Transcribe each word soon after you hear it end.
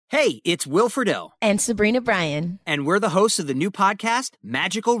Hey, it's Will Friedle. And Sabrina Bryan. And we're the hosts of the new podcast,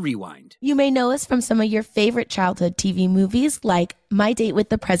 Magical Rewind. You may know us from some of your favorite childhood TV movies like My Date with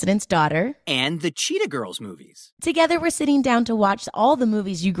the President's Daughter and the Cheetah Girls movies. Together, we're sitting down to watch all the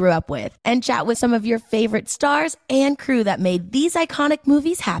movies you grew up with and chat with some of your favorite stars and crew that made these iconic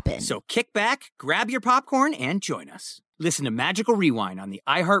movies happen. So kick back, grab your popcorn, and join us. Listen to Magical Rewind on the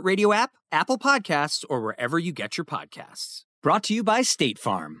iHeartRadio app, Apple Podcasts, or wherever you get your podcasts. Brought to you by State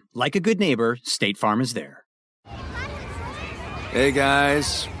Farm. Like a good neighbor, State Farm is there. Hey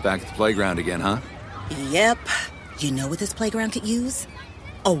guys, back at the playground again, huh? Yep. You know what this playground could use?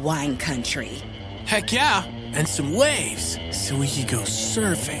 A wine country. Heck yeah, and some waves so we could go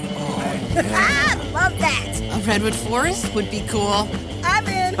surfing. Oh, yeah. Ah, love that. A redwood forest would be cool. I'm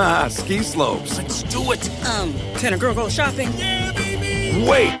in. Ah, ski slopes. Let's do it. Can a girl go shopping? Yeah, baby.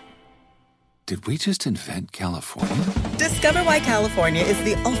 Wait! Did we just invent California? Discover why California is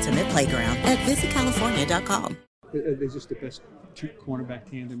the ultimate playground at visitcalifornia.com. Is this the best two cornerback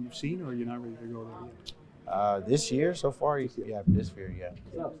tandem you've seen, or you're not ready to go there yet? This year, so far, yeah, this year, yeah.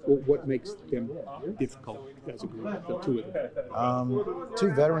 Well, what makes them difficult as a group, the two of them?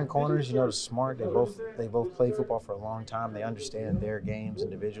 Two veteran corners, you know, they're smart. They both played football for a long time. They understand their games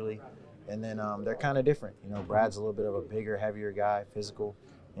individually. And then they're kind of different. You know, Brad's a little bit of a bigger, heavier guy, physical.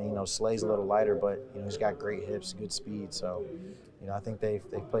 And, you know, Slay's a little lighter, but, you know, he's got great hips, good speed. So, you know, I think they've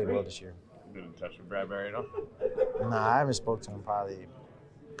played well this year. Been in touch with Bradbury at all? Nah, I haven't spoken to him probably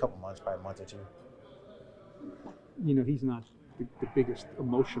a couple months, probably a month or two. You know, he's not the biggest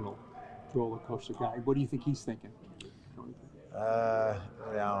emotional roller coaster guy. What do you think he's thinking? I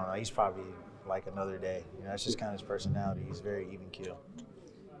don't know. He's probably like another day. You know, it's just kind of his personality. He's very even keel.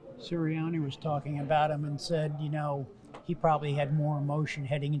 Sirianni was talking about him and said, you know, he probably had more emotion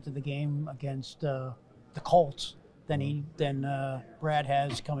heading into the game against the Colts than Brad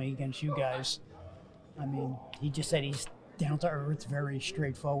has coming against you guys. I mean, he just said he's down to earth, very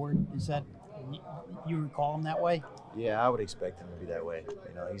straightforward. Is that you recall him that way? Yeah, I would expect him to be that way.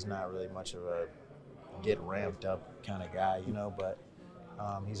 You know, he's not really much of a get ramped up kind of guy, you know, but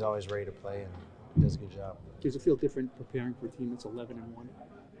he's always ready to play and does a good job. Does it feel different preparing for a team that's 11-1?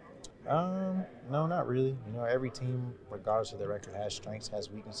 No, not really. You know, every team, regardless of their record, has strengths,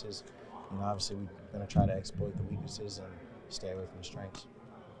 has weaknesses. You know, obviously we're going to try to exploit the weaknesses and stay away from the strengths.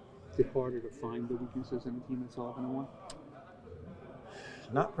 Is it harder to find the weaknesses in a team that's 11-1?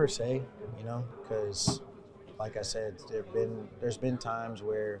 Not per se, you know, because like I said, there's been times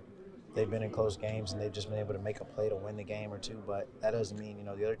where they've been in close games and they've just been able to make a play to win the game or two, but that doesn't mean, you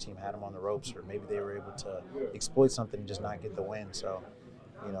know, the other team had them on the ropes, or maybe they were able to exploit something and just not get the win. So,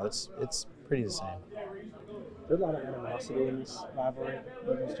 you know, it's pretty the same. There's a lot of animosity in this rivalry,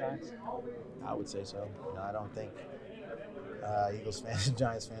 Eagles-Giants. I would say so. You know, I don't think Eagles fans and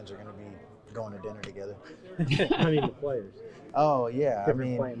Giants fans are going to be going to dinner together. I mean, the players. Oh, yeah.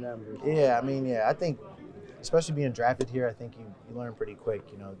 I think, especially being drafted here, I think you learn pretty quick.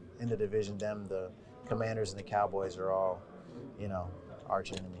 You know, in the division, the Commanders and the Cowboys are all, you know,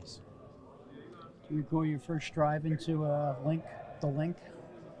 arch enemies. Do you recall your first drive into the Link?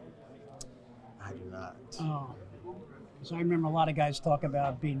 I do not. Oh. So I remember a lot of guys talk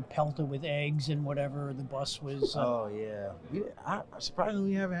about being pelted with eggs and whatever the bus was. Oh, yeah. Surprisingly,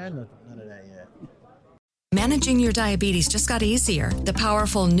 we haven't had none of that yet. Managing your diabetes just got easier. The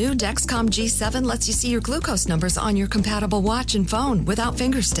powerful new Dexcom G7 lets you see your glucose numbers on your compatible watch and phone without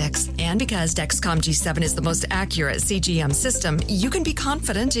finger sticks. And because Dexcom G7 is the most accurate CGM system, you can be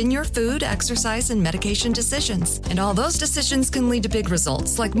confident in your food, exercise, and medication decisions. And all those decisions can lead to big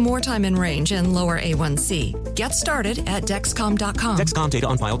results like more time in range and lower A1C. Get started at Dexcom.com. Dexcom data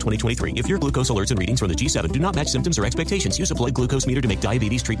on file 2023. If your glucose alerts and readings from the G7 do not match symptoms or expectations, use a blood glucose meter to make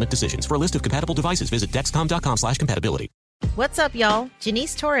diabetes treatment decisions. For a list of compatible devices, visit Dexcom.com/compatibility. What's up, y'all?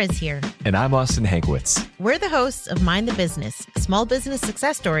 Janice Torres here. And I'm Austin Hankwitz. We're the hosts of Mind the Business, Small Business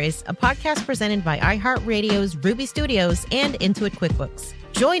Success Stories, a podcast presented by iHeartRadio's Ruby Studios and Intuit QuickBooks.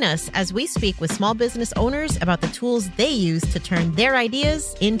 Join us as we speak with small business owners about the tools they use to turn their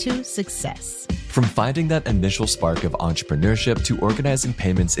ideas into success. From finding that initial spark of entrepreneurship to organizing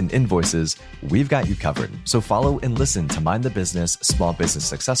payments and invoices, we've got you covered. So follow and listen to Mind the Business, Small Business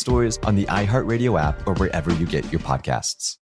Success Stories on the iHeartRadio app or wherever you get your podcasts.